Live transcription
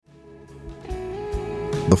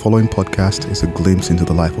The following podcast is a glimpse into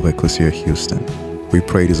the life of Ecclesia Houston. We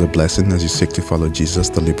pray it is a blessing as you seek to follow Jesus,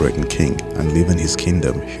 the liberating King, and live in His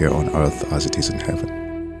kingdom here on earth as it is in heaven.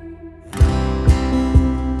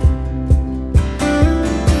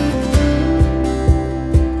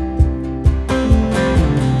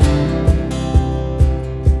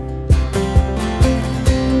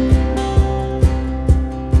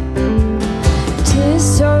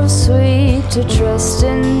 To trust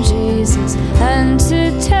in Jesus and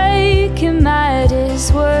to take Him at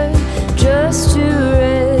His word, just to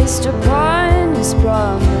rest upon His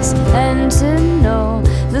promise and to know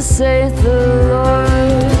thus saith the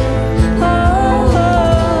Lord. Oh,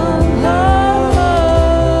 oh, oh,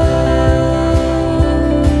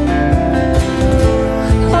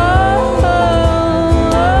 oh, oh,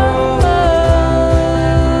 oh.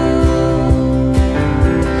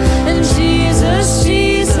 And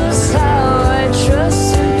Jesus, how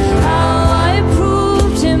trust Him, how I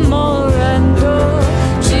proved Him more and more.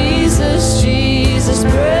 Jesus, Jesus,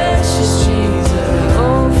 precious Jesus,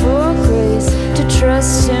 oh, for grace to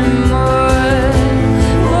trust Him more.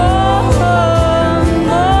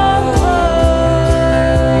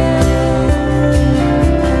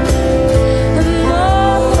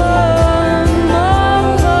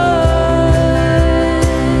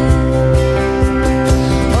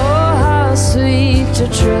 To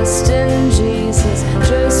trust in Jesus,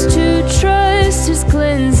 just to trust His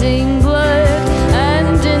cleansing blood,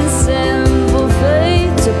 and in simple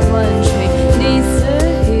faith to plunge me neath the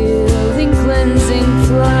healing cleansing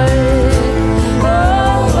flood. Oh,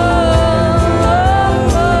 oh, oh,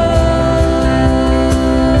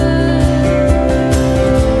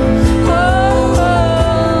 oh,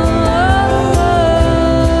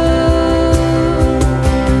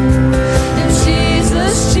 and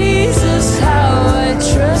Jesus, Jesus, how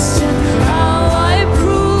trust Him, how I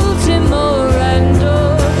proved Him more and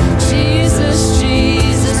more. Jesus,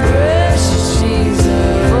 Jesus, precious Jesus,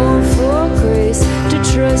 oh, for grace to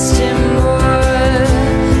trust Him more.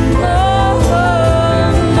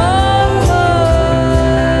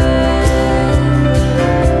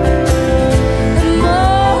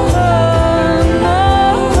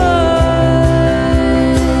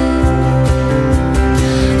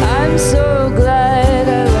 I'm so glad I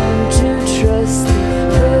learned to trust Thee,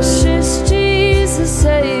 precious Jesus,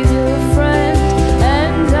 Savior, friend,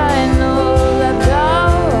 and I know that Thou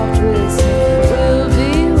art with me, will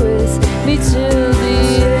be with me till the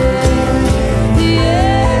end, the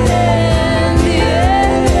end, the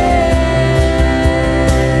end,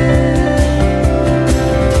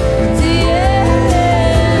 the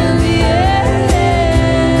end, the end.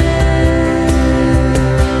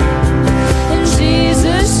 And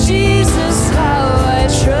Jesus, Jesus, how I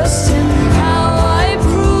trust Him, how I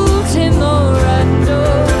proved Him more and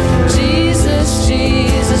more. Jesus,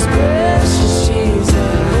 Jesus, precious Jesus,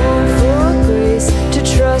 oh, for grace to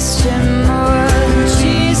trust Him more.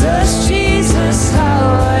 Jesus, Jesus,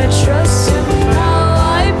 how I trust Him, how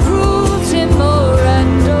I proved Him more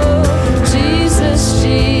and more. Jesus,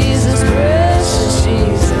 Jesus, precious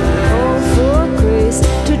Jesus, oh, for grace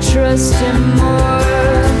to trust Him more.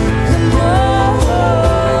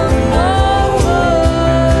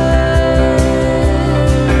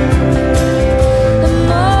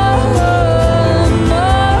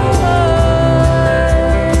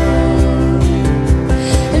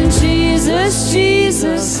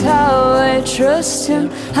 Jesus, how I trust Him,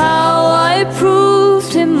 how I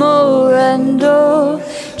proved Him more and more.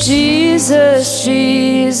 Jesus,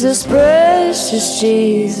 Jesus, precious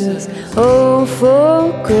Jesus, oh,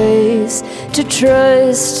 for grace to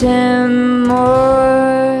trust Him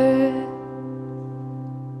more.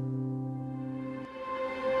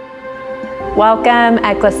 Welcome,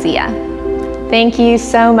 Ecclesia. Thank you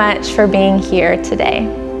so much for being here today.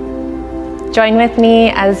 Join with me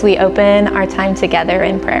as we open our time together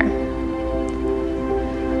in prayer.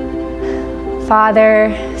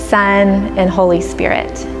 Father, Son, and Holy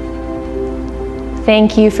Spirit,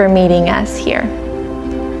 thank you for meeting us here.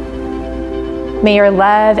 May your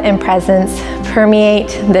love and presence permeate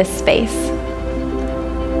this space.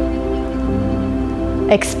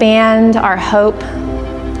 Expand our hope,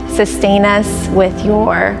 sustain us with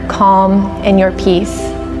your calm and your peace,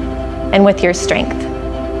 and with your strength.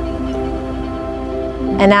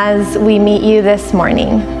 And as we meet you this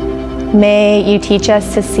morning, may you teach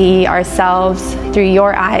us to see ourselves through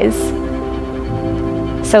your eyes,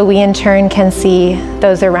 so we in turn can see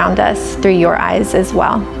those around us through your eyes as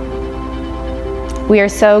well. We are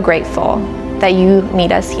so grateful that you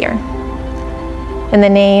meet us here. In the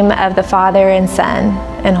name of the Father and Son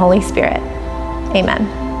and Holy Spirit, amen.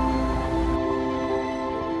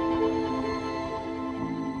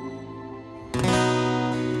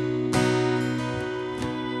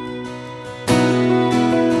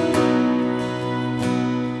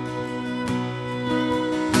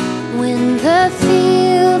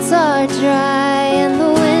 are dry and the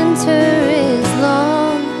winter is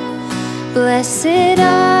long. Blessed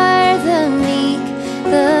are the meek,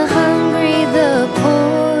 the hungry, the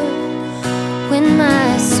poor. When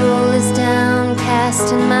my soul is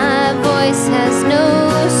downcast and my voice has no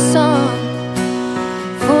song,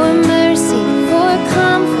 for mercy, for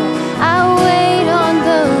comfort, I wait on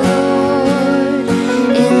the Lord.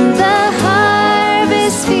 In the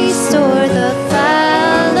harvest feast or the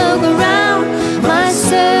fallow ground, my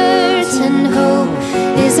certain hope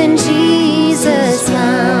is in Jesus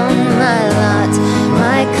found. My lot,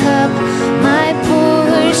 my cup, my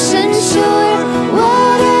portion sure.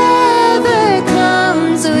 Whatever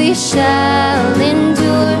comes, we shall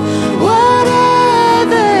endure.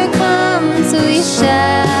 Whatever comes, we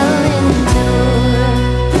shall endure.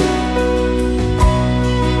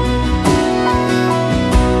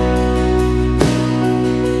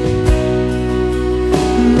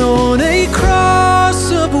 On a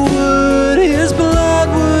cross of wood, his blood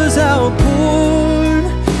was outpoured.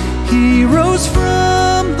 He rose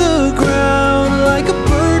from the ground like a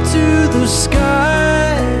bird to the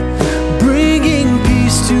sky, bringing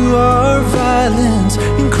peace to our violence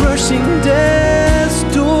and crushing death's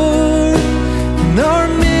door. And our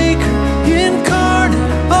Maker incarnate,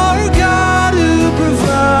 our God who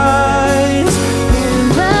provides. In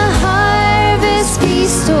the harvest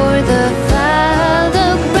feast or the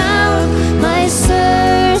fallow ground, my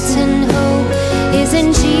certain hope is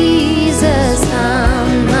in Jesus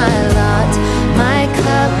found. My lot, my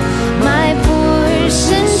cup, my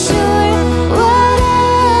portion sure.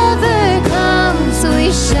 Whatever comes, we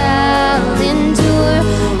shall endure.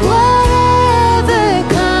 Whatever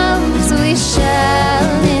comes, we shall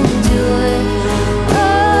endure.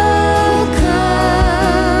 Oh,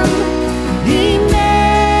 come, Emmanuel.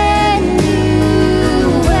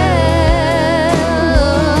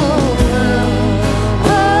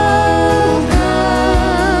 Oh,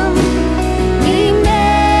 come, Emmanuel.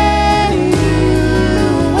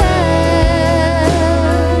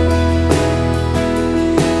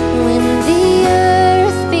 When the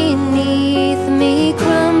earth beneath me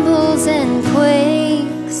crumbles and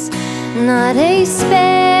quakes, not a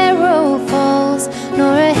sparrow falls,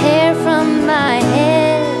 nor a hair from my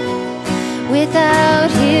head, without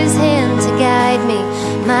his hand to guide me,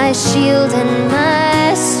 my shield and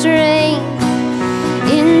my strength.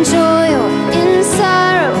 In joy or in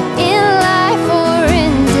sorrow, in life or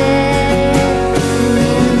in death,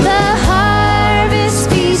 in the harvest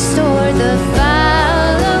feast or the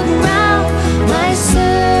fallow ground, my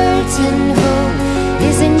certain hope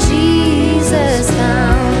is in Jesus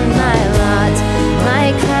found. My lot, my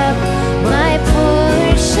cup, my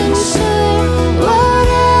portion sure.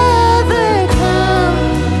 Whatever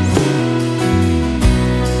comes,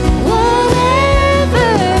 whatever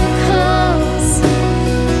comes,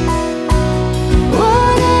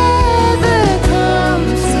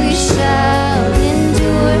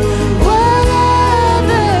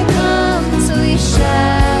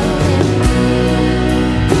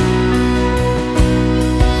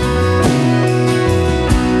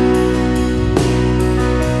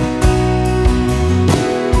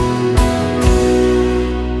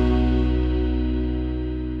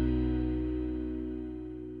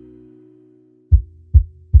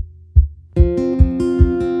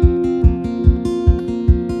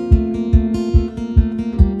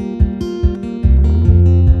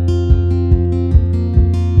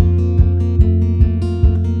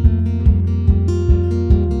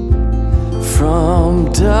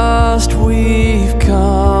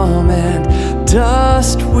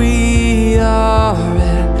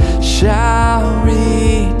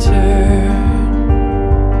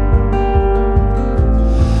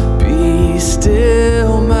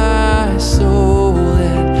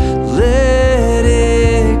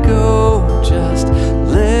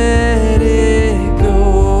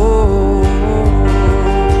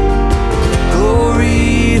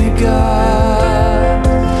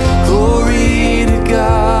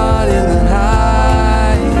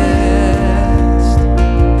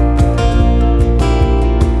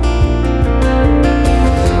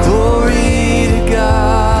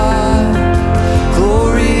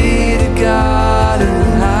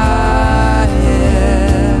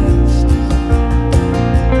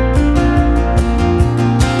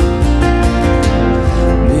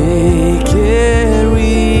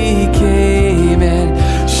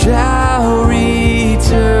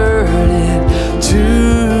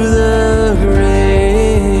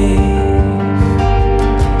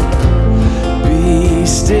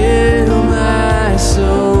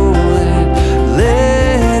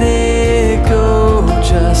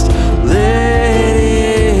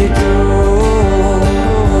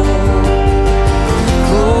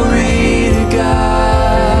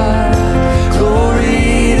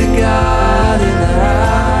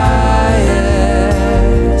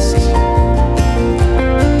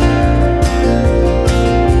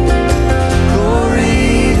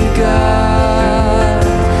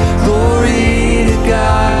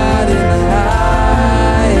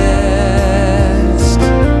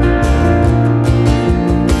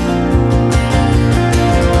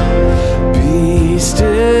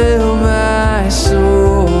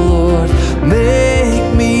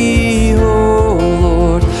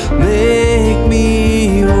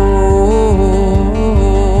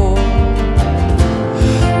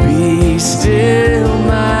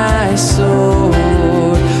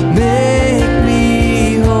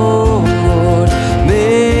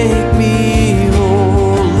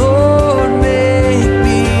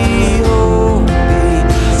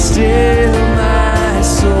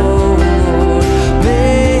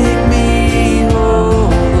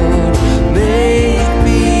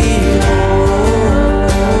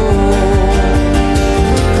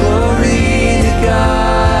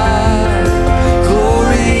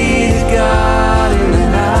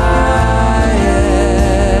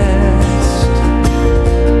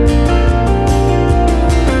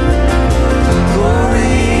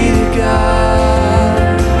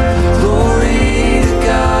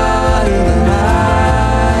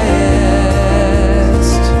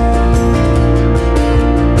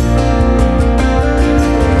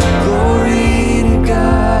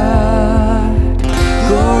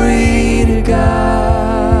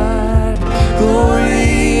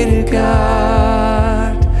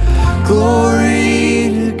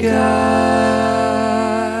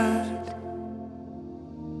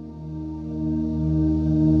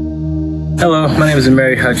 Hello, my name is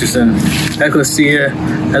Mary Hutchison. Ecclesia,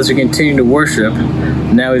 as we continue to worship,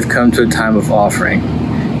 now we've come to a time of offering.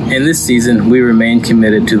 In this season, we remain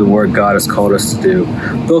committed to the work God has called us to do,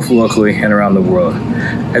 both locally and around the world.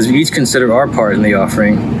 As we each consider our part in the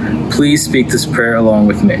offering, please speak this prayer along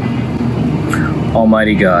with me.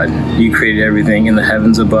 Almighty God, you created everything in the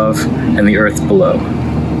heavens above and the earth below.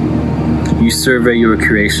 You survey your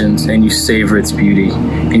creations and you savor its beauty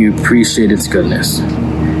and you appreciate its goodness.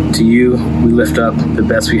 To you, we lift up the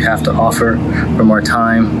best we have to offer from our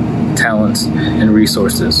time, talents, and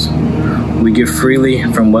resources. We give freely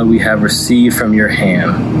from what we have received from your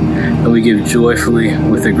hand, and we give joyfully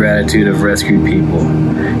with the gratitude of rescued people,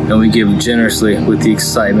 and we give generously with the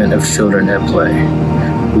excitement of children at play.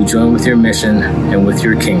 We join with your mission and with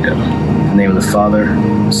your kingdom. In the name of the Father,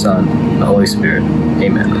 Son, and the Holy Spirit.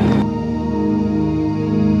 Amen.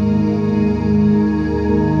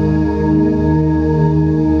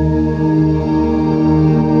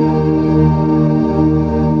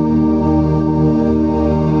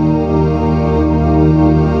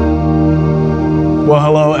 Well,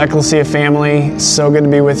 hello, Ecclesia family. So good to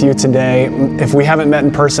be with you today. If we haven't met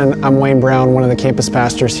in person, I'm Wayne Brown, one of the campus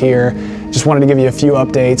pastors here. Just wanted to give you a few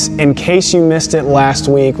updates. In case you missed it last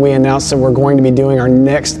week, we announced that we're going to be doing our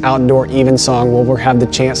next outdoor evensong where we'll have the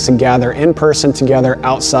chance to gather in person together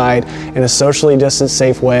outside in a socially distanced,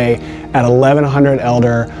 safe way at 1100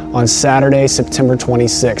 Elder on Saturday, September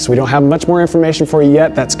 26th. We don't have much more information for you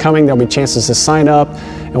yet. That's coming. There'll be chances to sign up,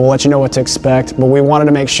 and we'll let you know what to expect. But we wanted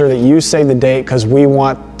to make sure that you save the date because we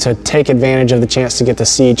want to take advantage of the chance to get to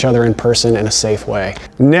see each other in person in a safe way.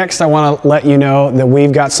 Next, I want to let you know that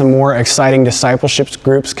we've got some more exciting discipleship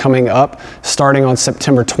groups coming up starting on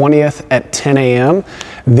September 20th at 10 a.m.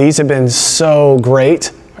 These have been so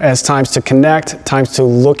great as times to connect, times to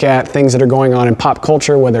look at things that are going on in pop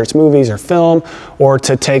culture, whether it's movies or film, or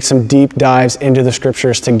to take some deep dives into the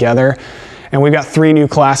scriptures together. And we've got 3 new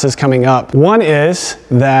classes coming up. One is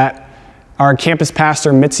that our campus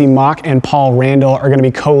pastor, Mitzi Mock and Paul Randall, are going to be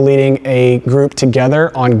co-leading a group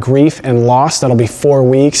together on grief and loss. That'll be 4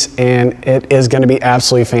 weeks, and it is going to be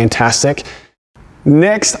absolutely fantastic.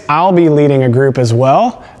 Next, I'll be leading a group as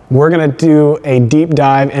well. We're going to do a deep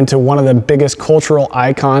dive into one of the biggest cultural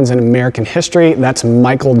icons in American history. That's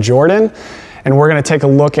Michael Jordan. And we're going to take a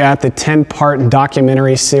look at the 10-part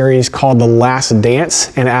documentary series called The Last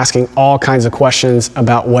Dance and asking all kinds of questions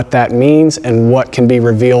about what that means and what can be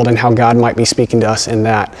revealed and how God might be speaking to us in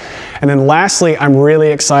that. And then lastly, I'm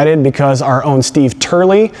really excited because our own Steve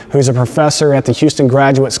Turley, who's a professor at the Houston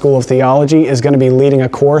Graduate School of Theology, is going to be leading a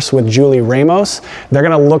course with Julie Ramos. They're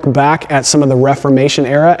going to look back at some of the Reformation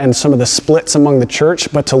era and some of the splits among the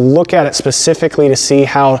church, but to look at it specifically to see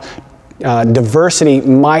how diversity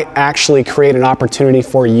might actually create an opportunity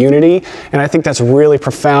for unity. And I think that's really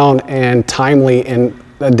profound and timely in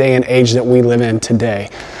the day and age that we live in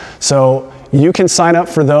today. So you can sign up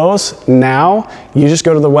for those now. You just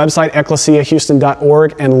go to the website,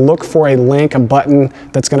 ecclesiahouston.org, and look for a link, a button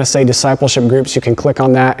that's going to say discipleship groups. You can click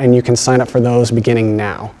on that and you can sign up for those beginning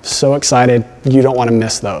now. So excited. You don't want to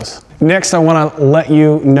miss those. Next, I want to let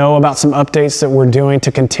you know about some updates that we're doing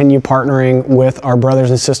to continue partnering with our brothers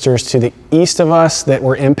and sisters to the east of us that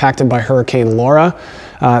were impacted by Hurricane Laura.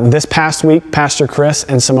 This past week, Pastor Chris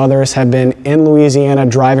and some others have been in Louisiana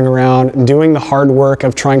driving around, doing the hard work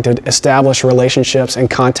of trying to establish relationships and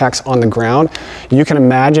contacts on the ground. You can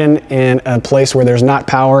imagine in a place where there's not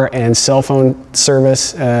power and cell phone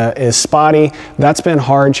service is spotty. That's been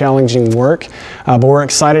hard, challenging work, but we're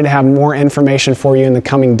excited to have more information for you in the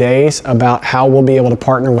coming days about how we'll be able to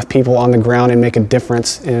partner with people on the ground and make a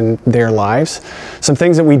difference in their lives. Some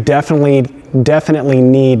things that we definitely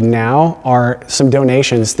need now are some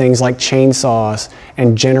donations. Things like chainsaws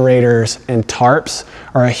and generators and tarps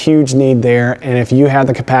are a huge need there. And if you have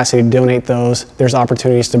the capacity to donate those, there's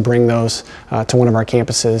opportunities to bring those to one of our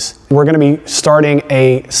campuses. We're going to be starting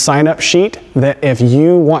a sign-up sheet that if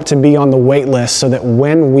you want to be on the wait list so that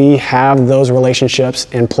when we have those relationships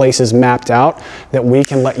and places mapped out, that we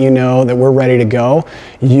can let you know that we're ready to go,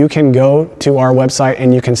 you can go to our website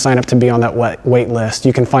and you can sign up to be on that wait list.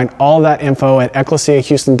 You can find all that info at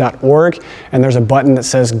ecclesiahouston.org, and there's a button that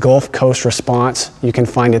says Gulf Coast Response. You can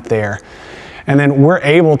find it there. And then we're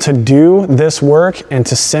able to do this work and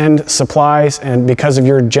to send supplies, and because of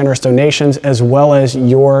your generous donations as well as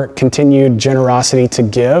your continued generosity to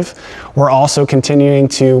give, we're also continuing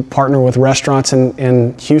to partner with restaurants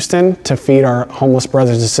in Houston to feed our homeless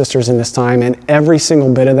brothers and sisters in this time. And every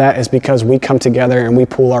single bit of that is because we come together and we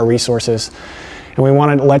pool our resources. And we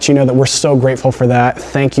want to let you know that we're so grateful for that.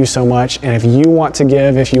 Thank you so much. And if you want to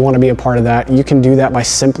give, if you want to be a part of that, you can do that by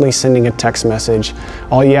simply sending a text message.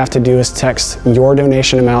 All you have to do is text your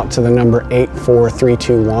donation amount to the number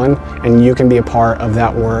 84321, and you can be a part of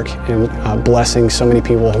that work and blessing so many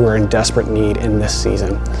people who are in desperate need in this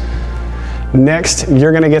season. Next,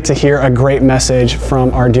 you're going to get to hear a great message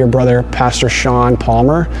from our dear brother, Pastor Sean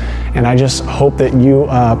Palmer. And I just hope that you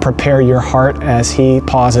prepare your heart as he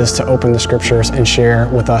pauses to open the scriptures and share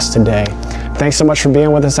with us today. Thanks so much for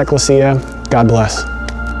being with us, Ecclesia. God bless.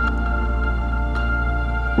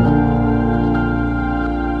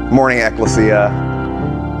 Morning, Ecclesia.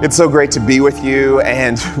 It's so great to be with you,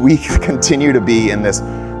 and we continue to be in this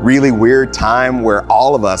really weird time where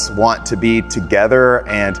all of us want to be together,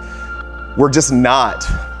 and we're just not.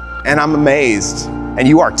 And I'm amazed, and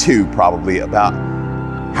you are too probably, about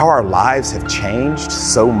how our lives have changed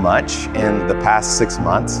so much in the past 6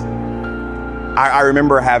 months. I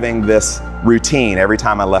remember having this routine. Every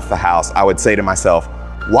time I left the house, I would say to myself,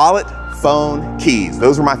 wallet, phone, keys.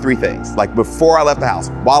 Those were my 3 things. Like before I left the house,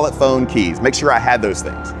 wallet, phone, keys. Make sure I had those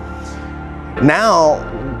things. Now,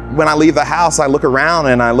 when I leave the house, I look around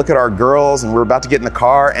and I look at our girls, and we're about to get in the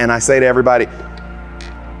car, and I say to everybody,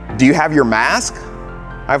 do you have your mask?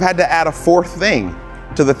 I've had to add a 4th thing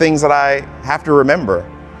to the things that I have to remember.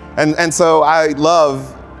 And so I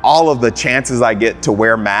love all of the chances I get to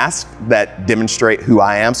wear masks that demonstrate who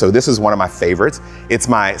I am. So this is one of my favorites. It's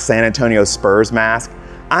my San Antonio Spurs mask.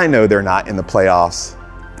 I know they're not in the playoffs.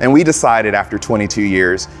 And we decided after 22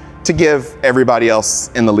 years to give everybody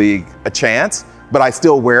else in the league a chance, but I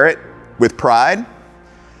still wear it with pride.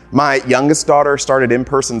 My youngest daughter started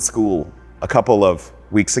in-person school a couple of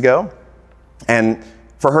weeks ago. And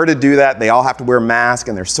for her to do that, they all have to wear masks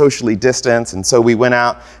and they're socially distanced. And so we went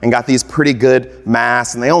out and got these pretty good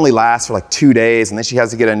masks, and they only last for like 2 days, and then she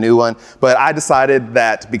has to get a new one. But I decided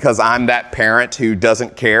that because I'm that parent who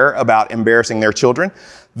doesn't care about embarrassing their children,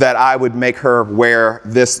 that I would make her wear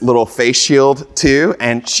this little face shield too.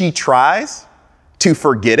 And she tries to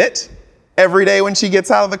forget it every day when she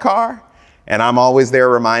gets out of the car. And I'm always there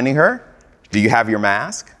reminding her, do you have your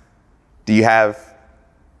mask? Do you have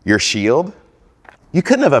your shield? You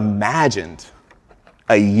couldn't have imagined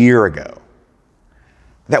a year ago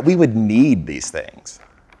that we would need these things,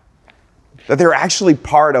 that they're actually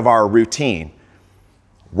part of our routine.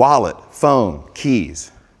 Wallet, phone,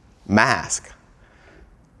 keys, mask.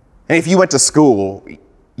 And if you went to school,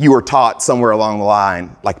 you were taught somewhere along the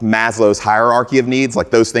line, like Maslow's hierarchy of needs, like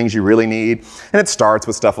those things you really need. And it starts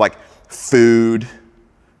with stuff like food,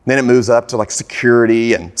 then it moves up to like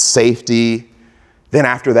security and safety. Then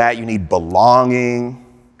after that, you need belonging.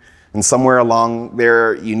 And somewhere along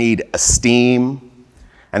there, you need esteem.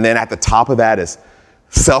 And then at the top of that is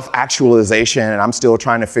self-actualization. And I'm still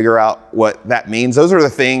trying to figure out what that means. Those are the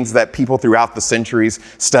things that people throughout the centuries,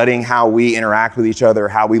 studying how we interact with each other,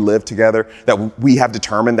 how we live together, that we have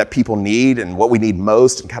determined that people need and what we need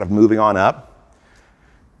most, and kind of moving on up.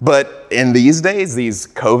 But in these days, these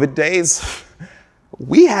COVID days,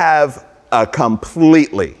 we have a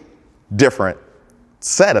completely different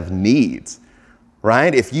set of needs,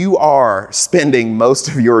 right? If you are spending most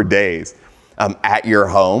of your days at your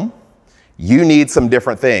home, you need some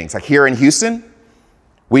different things. Like here in Houston,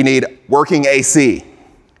 we need working AC.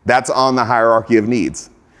 That's on the hierarchy of needs.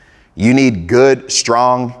 You need good,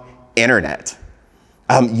 strong internet.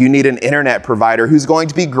 You need an internet provider who's going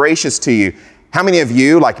to be gracious to you. How many of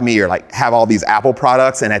you, like me, are like have all these Apple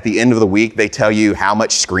products, and at the end of the week, they tell you how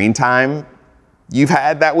much screen time you've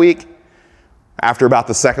had that week? After about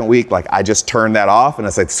the second week, like I just turned that off and I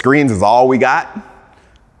said, screens is all we got,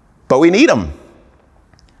 but we need them.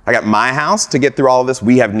 I got my house to get through all of this.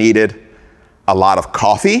 We have needed a lot of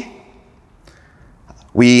coffee.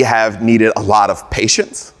 We have needed a lot of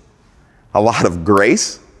patience, a lot of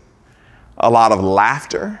grace, a lot of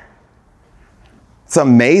laughter. It's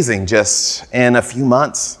amazing just in a few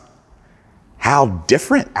months how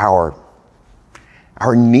different our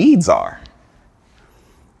needs are.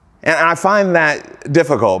 And I find that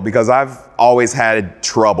difficult because I've always had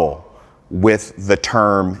trouble with the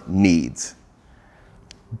term needs.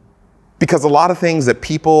 Because a lot of things that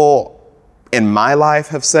people in my life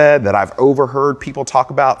have said, that I've overheard people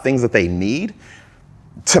talk about, things that they need,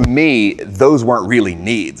 to me, those weren't really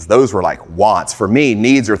needs. Those were like wants. For me,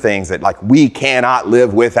 needs are things that like we cannot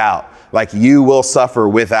live without, like you will suffer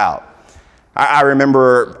without. I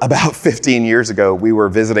remember about 15 years ago, we were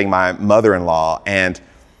visiting my mother-in-law, and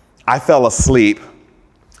I fell asleep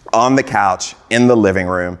on the couch in the living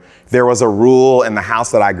room. There was a rule in the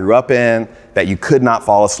house that I grew up in that you could not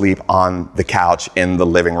fall asleep on the couch in the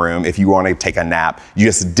living room if you wanted to take a nap. You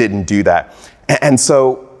just didn't do that. And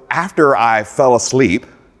so after I fell asleep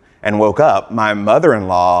and woke up, my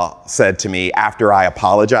mother-in-law said to me after I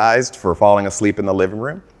apologized for falling asleep in the living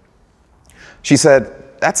room, she said,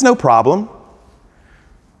 "That's no problem.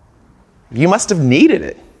 You must have needed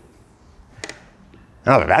it."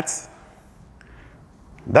 And I was like,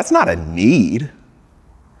 that's not a need.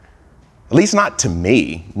 At least not to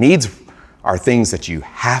me. Needs are things that you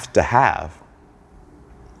have to have.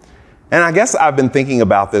 And I guess I've been thinking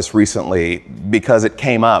about this recently because it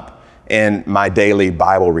came up in my daily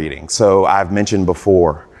Bible reading. So I've mentioned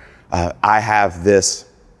before, I have this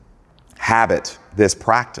habit, this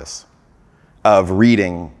practice of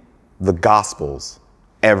reading the Gospels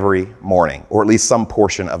every morning, or at least some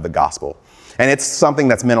portion of the Gospel. And it's something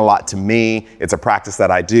that's meant a lot to me. It's a practice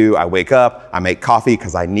that I do. I wake up, I make coffee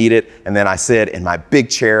because I need it, and then I sit in my big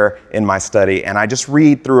chair in my study and I just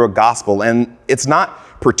read through a Gospel. And it's not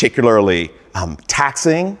particularly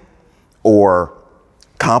taxing or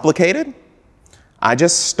complicated. I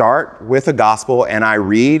just start with a Gospel and I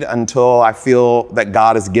read until I feel that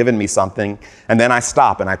God has given me something, and then I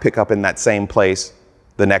stop and I pick up in that same place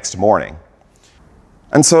the next morning.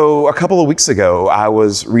 And so a couple of weeks ago, I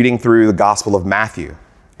was reading through the Gospel of Matthew,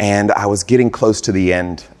 and I was getting close to the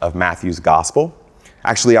end of Matthew's Gospel.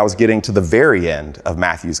 Actually, I was getting to the very end of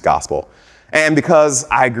Matthew's Gospel. And because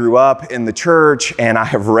I grew up in the church and I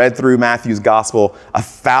have read through Matthew's Gospel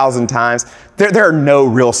 1,000 times, there are no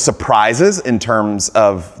real surprises in terms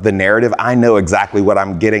of the narrative. I know exactly what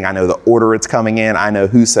I'm getting. I know the order it's coming in. I know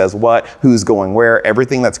who says what, who's going where,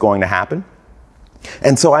 everything that's going to happen.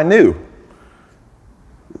 And so I knew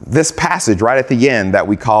this passage right at the end that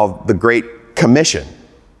we call the Great Commission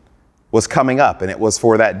was coming up, and it was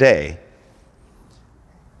for that day.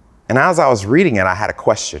 And as I was reading it, I had a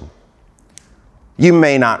question. You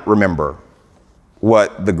may not remember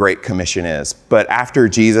what the Great Commission is, but after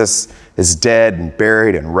Jesus is dead and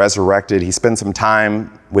buried and resurrected, he spends some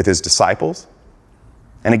time with his disciples.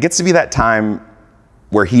 And it gets to be that time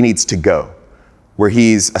where he needs to go, where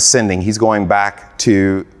he's ascending, he's going back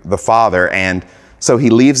to the Father. And so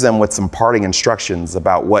he leaves them with some parting instructions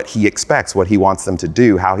about what he expects, what he wants them to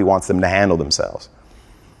do, how he wants them to handle themselves.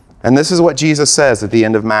 And this is what Jesus says at the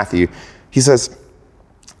end of Matthew. He says,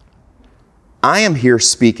 "I am here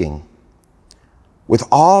speaking with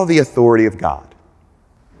all the authority of God,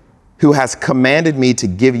 who has commanded me to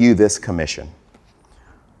give you this commission.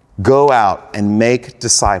 Go out and make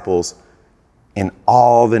disciples in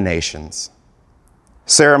all the nations.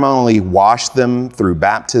 Ceremonially wash them through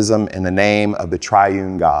baptism in the name of the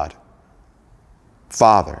triune God,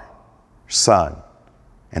 Father, Son,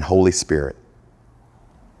 and Holy Spirit.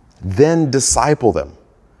 Then disciple them.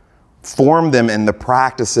 Form them in the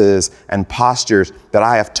practices and postures that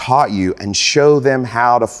I have taught you, and show them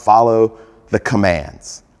how to follow the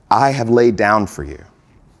commands I have laid down for you.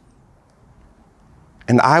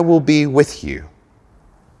 And I will be with you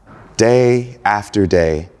day after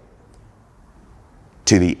day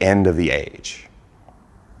to the end of the age."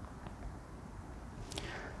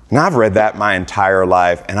 Now, I've read that my entire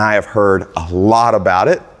life, and I have heard a lot about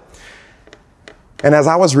it. And as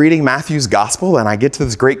I was reading Matthew's Gospel, and I get to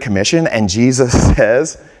this Great Commission, and Jesus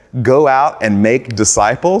says, "Go out and make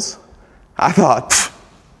disciples," I thought,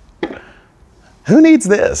 who needs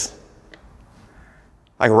this?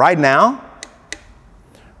 Like right now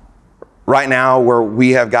where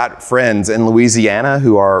we have got friends in Louisiana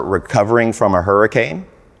who are recovering from a hurricane.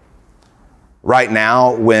 Right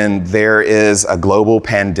now when there is a global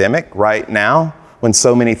pandemic. Right now when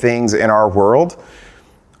so many things in our world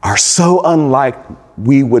are so unlike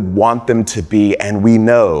we would want them to be, and we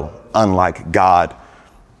know unlike God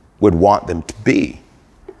would want them to be.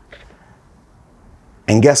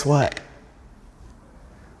 And guess what?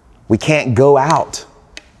 We can't go out.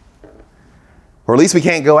 Or at least we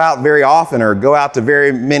can't go out very often or go out to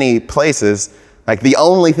very many places. Like the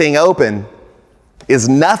only thing open is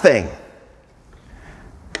nothing.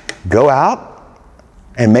 Go out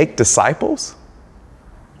and make disciples?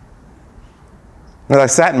 As I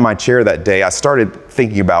sat in my chair that day, I started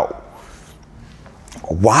thinking about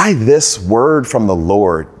why this word from the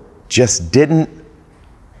Lord just didn't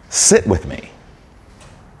sit with me.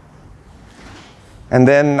 And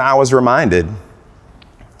then I was reminded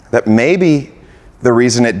that maybe the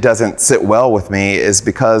reason it doesn't sit well with me is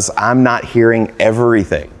because I'm not hearing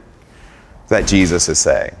everything that Jesus is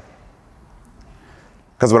saying.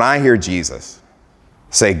 Because when I hear Jesus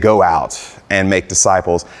say, "Go out and make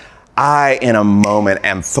disciples," I, in a moment,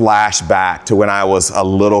 am flashed back to when I was a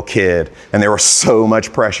little kid and there was so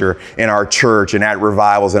much pressure in our church and at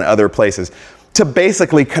revivals and other places to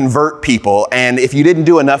basically convert people. And if you didn't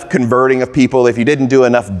do enough converting of people, if you didn't do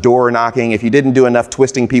enough door knocking, if you didn't do enough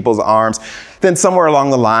twisting people's arms, then somewhere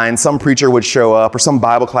along the line, some preacher would show up or some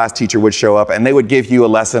Bible class teacher would show up and they would give you a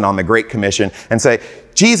lesson on the Great Commission and say,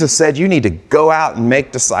 Jesus said you need to go out and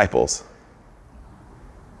make disciples.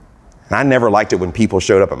 And I never liked it when people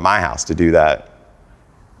showed up at my house to do that.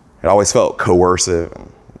 It always felt coercive,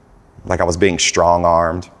 and like I was being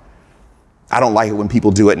strong-armed. I don't like it when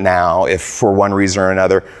people do it now if for one reason or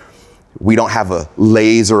another we don't have a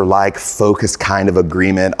laser-like focused kind of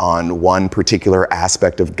agreement on one particular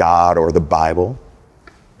aspect of God or the Bible.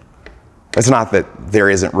 It's not that there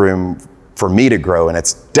isn't room for me to grow, and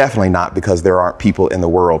it's definitely not because there aren't people in the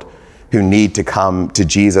world who need to come to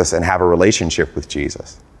Jesus and have a relationship with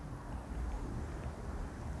Jesus.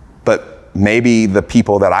 But maybe the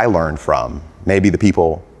people that I learned from, maybe the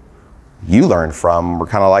people you learned from were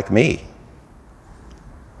kind of like me.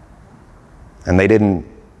 And they didn't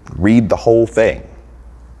read the whole thing.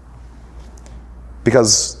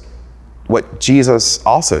 Because what Jesus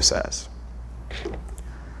also says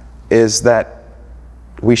is that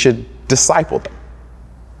we should disciple them.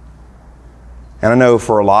 And I know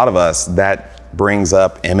for a lot of us that brings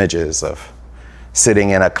up images of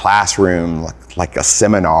sitting in a classroom like a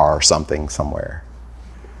seminar or something somewhere.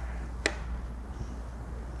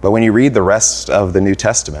 But when you read the rest of the New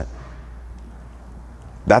Testament,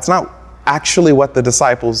 that's not actually what the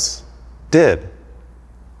disciples did.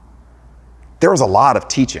 There was a lot of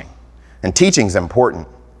teaching, and teaching's important.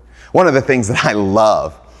 One of the things that I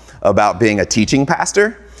love about being a teaching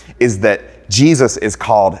pastor is that Jesus is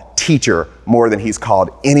called teacher more than he's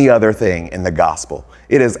called any other thing in the gospel.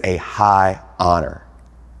 It is a high honor.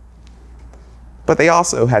 But they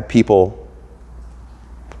also had people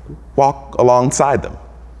walk alongside them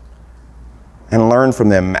and learn from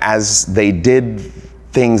them as they did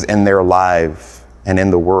things in their life and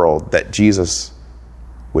in the world that Jesus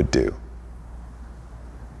would do.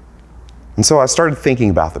 And so I started thinking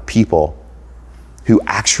about the people who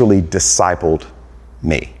actually discipled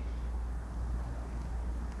me.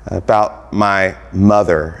 About my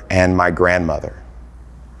mother and my grandmother,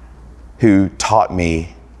 who taught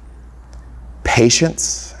me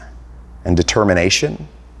patience and determination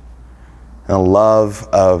and a love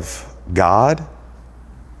of God,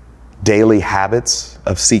 daily habits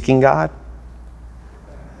of seeking God.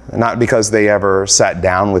 Not because they ever sat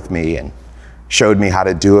down with me and showed me how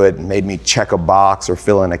to do it and made me check a box or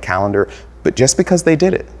fill in a calendar, but just because they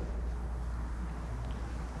did it.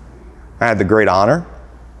 I had the great honor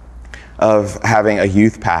of having a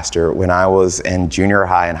youth pastor when I was in junior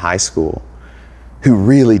high and high school who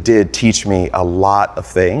really did teach me a lot of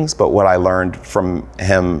things, but what I learned from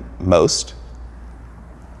him most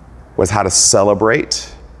was how to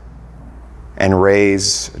celebrate and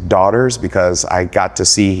raise daughters, because I got to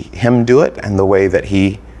see him do it and the way that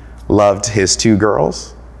he loved his two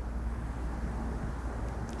girls.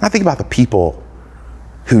 I think about the people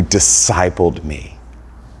who discipled me.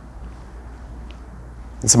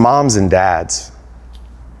 It's moms and dads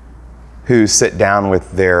who sit down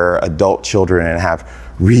with their adult children and have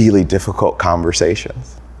really difficult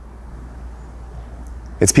conversations.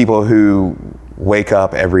 It's people who wake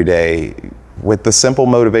up every day with the simple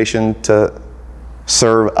motivation to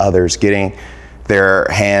serve others, getting their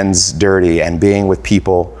hands dirty and being with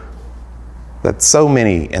people that so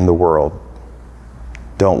many in the world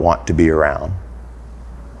don't want to be around.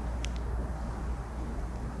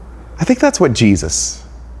 I think that's what Jesus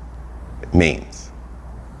means.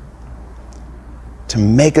 To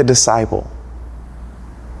make a disciple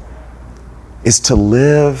is to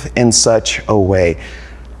live in such a way,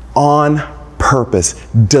 on purpose,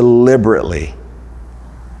 deliberately,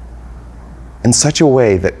 in such a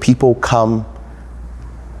way that people come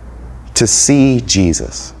to see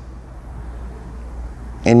Jesus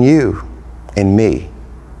in you, in me,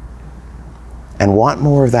 and want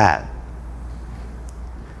more of that.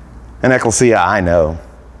 And Ecclesia, I know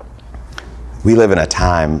we live in a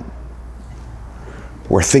time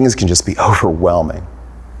where things can just be overwhelming.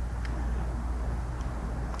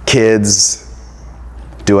 Kids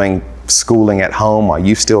doing schooling at home while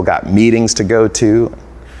you've still got meetings to go to.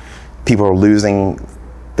 People are losing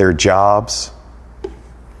their jobs.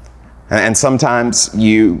 And sometimes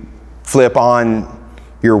you flip on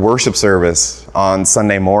your worship service on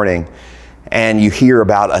Sunday morning and you hear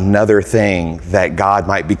about another thing that God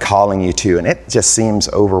might be calling you to, and it just seems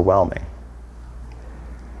overwhelming.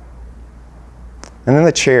 And in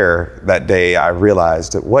the chair that day, I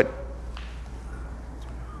realized that what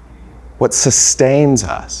sustains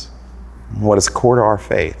us, what is core to our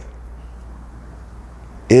faith,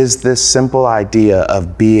 is this simple idea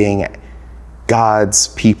of being God's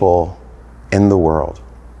people in the world.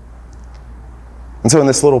 And so in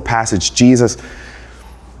this little passage, Jesus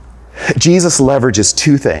leverages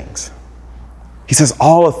two things. He says,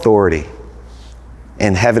 all authority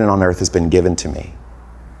in heaven and on earth has been given to me.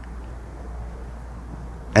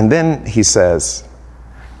 And then he says,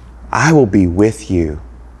 I will be with you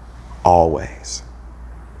always.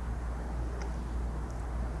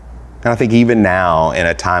 And I think even now, in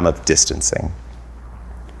a time of distancing,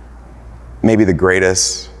 maybe the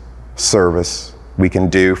greatest service we can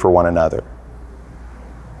do for one another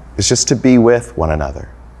is just to be with one another.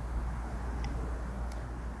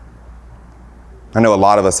 I know a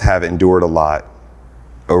lot of us have endured a lot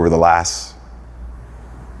over the last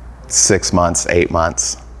 6 months, 8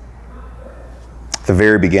 months. At the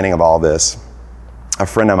very beginning of all this, a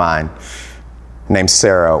friend of mine named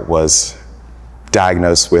Sarah was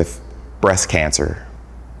diagnosed with breast cancer.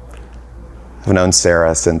 I've known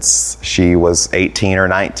Sarah since she was 18 or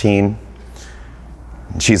 19.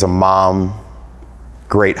 She's a mom,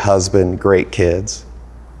 great husband, great kids,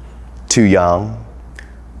 too young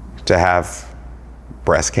to have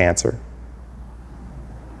breast cancer.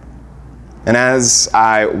 And as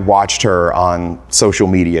I watched her on social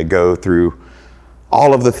media go through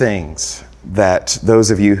all of the things that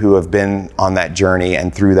those of you who have been on that journey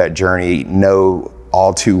and through that journey know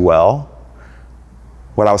all too well,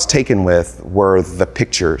 what I was taken with were the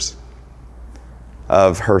pictures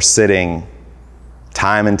of her sitting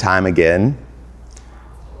time and time again,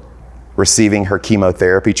 receiving her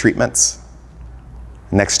chemotherapy treatments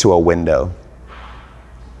next to a window.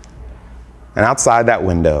 And outside that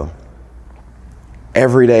window,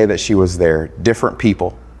 every day that she was there, different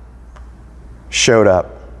people showed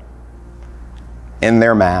up in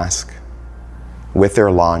their mask with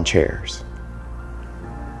their lawn chairs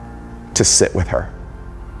to sit with her.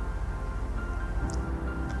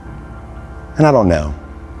 And I don't know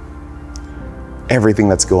everything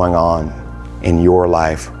that's going on in your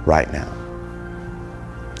life right now.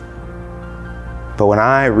 But when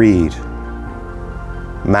I read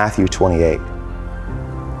Matthew 28,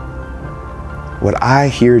 what I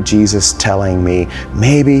hear Jesus telling me,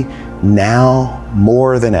 maybe now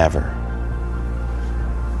more than ever,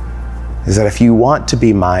 is that if you want to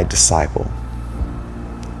be my disciple,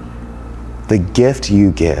 the gift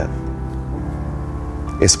you give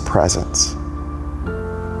is presence.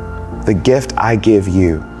 The gift I give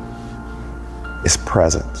you is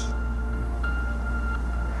presence.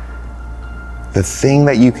 The thing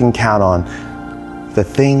that you can count on, the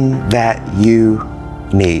thing that you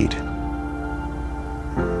need,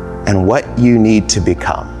 and what you need to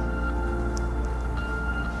become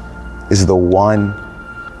is the one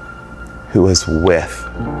who is with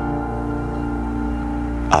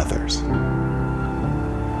others.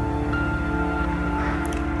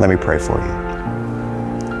 Let me pray for you.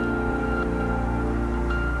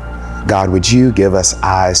 God, would you give us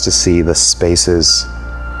eyes to see the spaces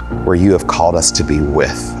where you have called us to be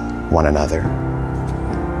with one another?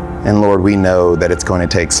 And Lord, we know that it's going to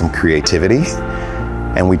take some creativity,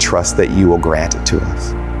 and we trust that you will grant it to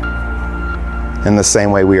us. In the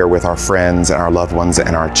same way we are with our friends and our loved ones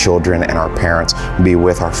and our children and our parents, be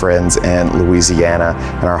with our friends in Louisiana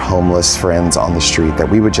and our homeless friends on the street, that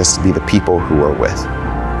we would just be the people who we're with.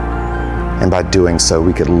 And by doing so,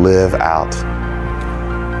 we could live out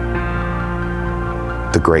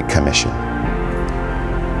the Great Commission.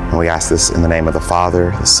 And we ask this in the name of the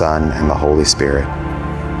Father, the Son, and the Holy Spirit.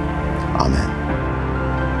 Amen.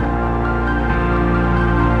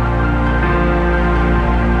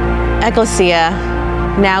 Ecclesia,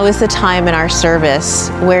 now is the time in our service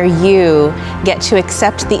where you get to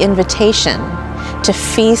accept the invitation to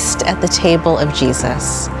feast at the table of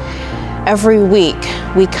Jesus. Every week,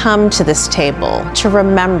 we come to this table to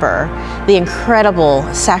remember the incredible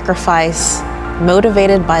sacrifice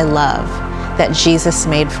motivated by love that Jesus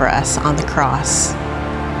made for us on the cross.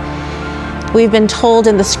 We've been told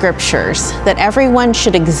in the scriptures that everyone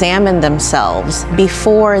should examine themselves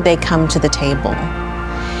before they come to the table.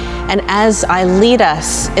 And as I lead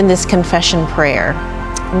us in this confession prayer,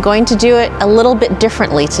 I'm going to do it a little bit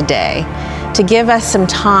differently today to give us some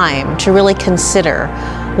time to really consider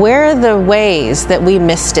where are the ways that we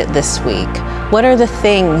missed it this week? What are the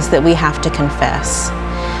things that we have to confess?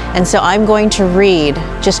 And so I'm going to read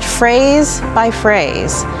just phrase by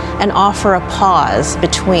phrase and offer a pause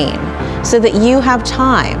between so that you have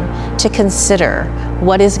time to consider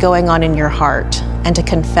what is going on in your heart and to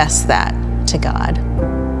confess that to God.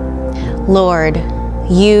 Lord,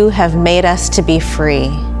 you have made us to be free,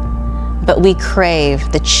 but we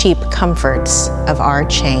crave the cheap comforts of our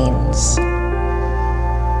chains.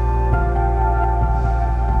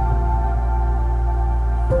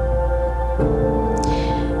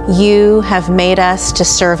 You have made us to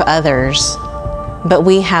serve others, but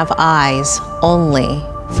we have eyes only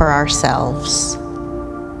for ourselves.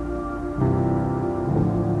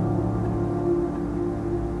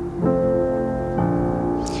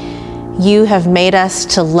 You have made us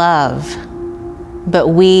to love, but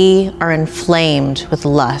we are inflamed with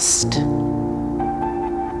lust.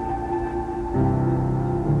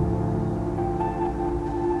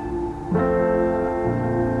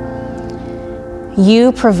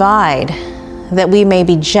 You provide that we may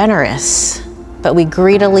be generous, but we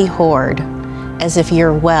greedily hoard as if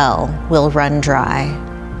your well will run dry.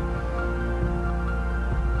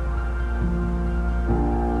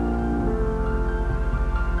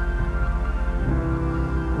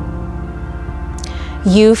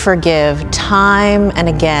 You forgive time and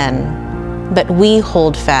again, but we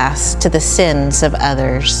hold fast to the sins of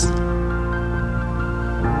others.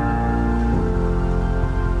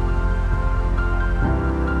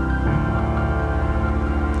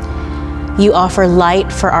 You offer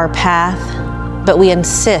light for our path, but we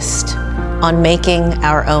insist on making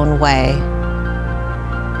our own way.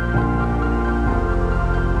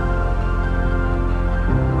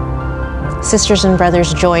 Sisters and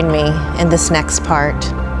brothers, join me in this next part.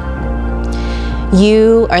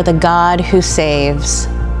 You are the God who saves.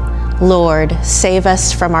 Lord, save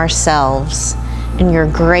us from ourselves. In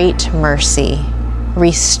your great mercy,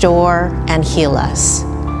 restore and heal us,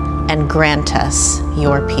 and grant us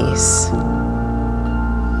your peace.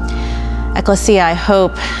 Ecclesia, I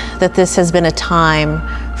hope that this has been a time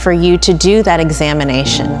for you to do that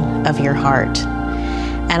examination of your heart.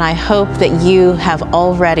 And I hope that you have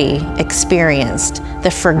already experienced the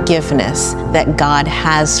forgiveness that God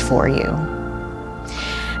has for you.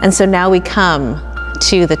 And so now we come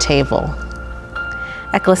to the table.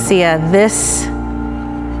 Ecclesia, this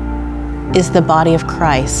is the body of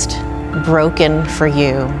Christ broken for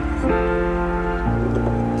you.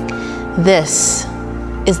 This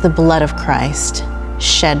is the blood of Christ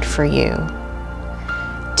shed for you.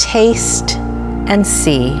 Taste and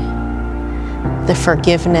see the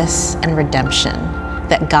forgiveness and redemption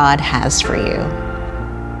that God has for you.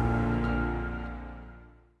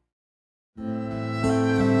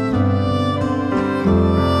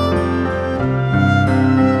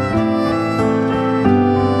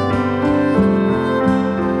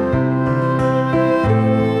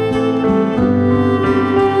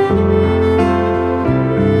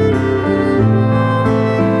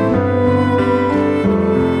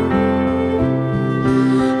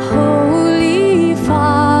 Holy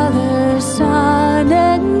Father, Son,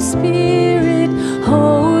 and Spirit,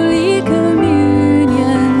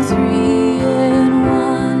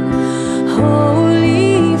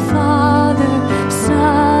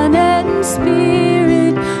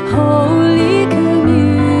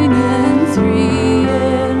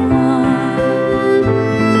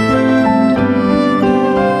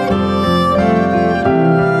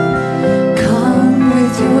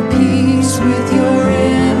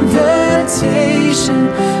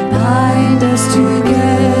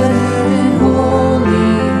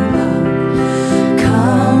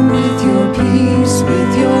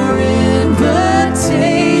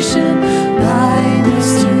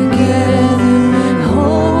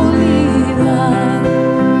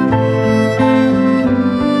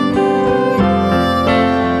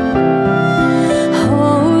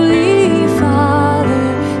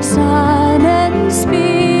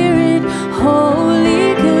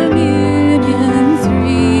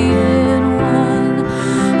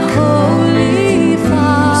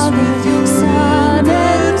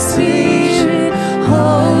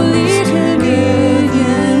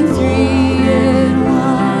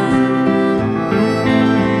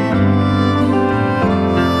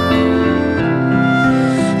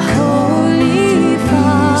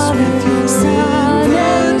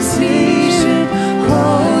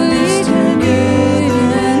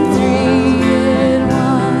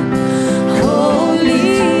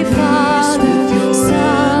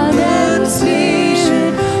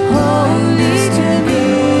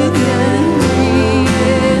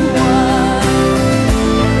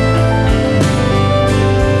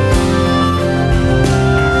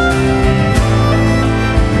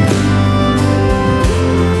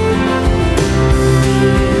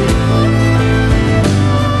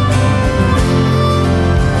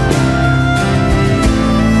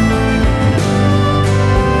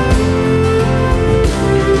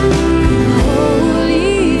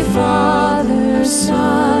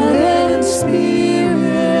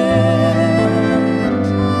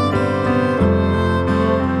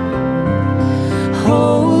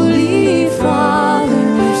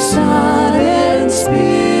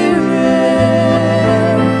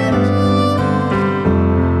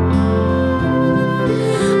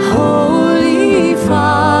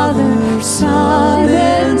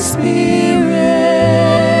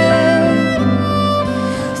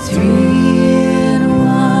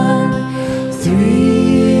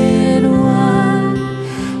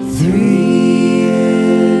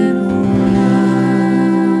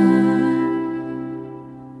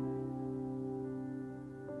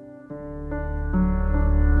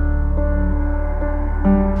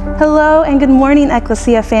 and good morning,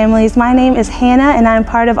 Ecclesia families. My name is Hannah, and I'm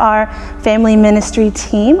part of our family ministry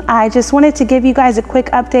team. I just wanted to give you guys a quick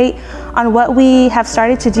update on what we have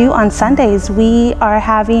started to do on Sundays. We are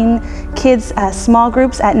having kids small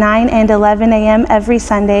groups at 9 and 11 a.m. every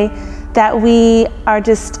Sunday that we are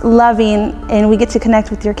just loving, and we get to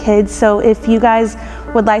connect with your kids. So if you guys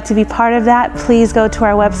would like to be part of that, please go to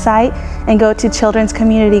our website and go to Children's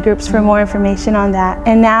Community Groups for more information on that.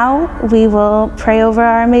 And now we will pray over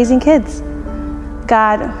our amazing kids.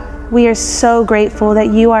 God, we are so grateful that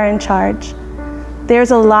you are in charge.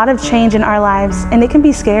 There's a lot of change in our lives, and it can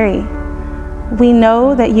be scary. We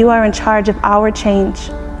know that you are in charge of our change.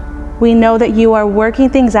 We know that you are working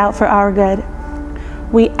things out for our good.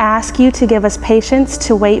 We ask you to give us patience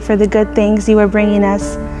to wait for the good things you are bringing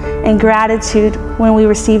us, and gratitude when we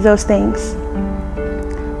receive those things.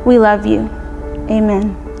 We love you.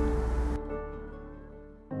 Amen.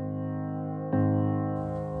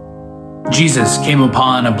 Jesus came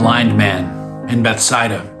upon a blind man in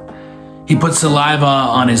Bethsaida. He put saliva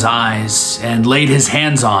on his eyes and laid his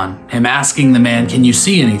hands on him, asking the man, "Can you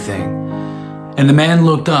see anything?" And the man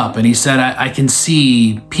looked up and he said, I can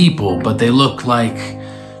see people, but they look like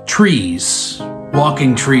trees,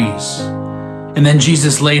 walking trees. And then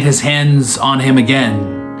Jesus laid his hands on him again,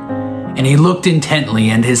 and he looked intently,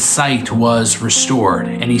 and his sight was restored,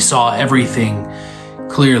 and he saw everything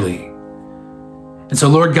clearly. And so,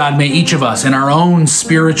 Lord God, may each of us in our own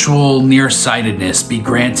spiritual nearsightedness be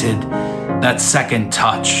granted that second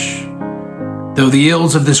touch. Though the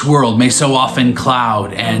ills of this world may so often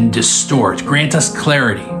cloud and distort, grant us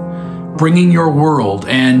clarity, bringing your world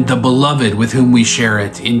and the beloved with whom we share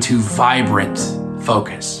it into vibrant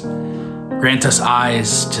focus. Grant us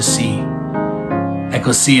eyes to see.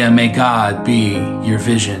 Ecclesia, may God be your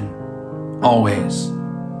vision. Always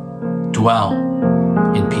dwell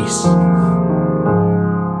in peace.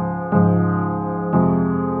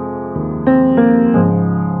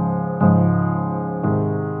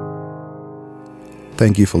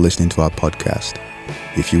 Thank you for listening to our podcast.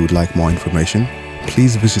 If you would like more information,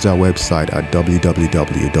 please visit our website at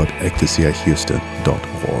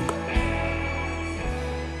www.ecclesiahouston.org.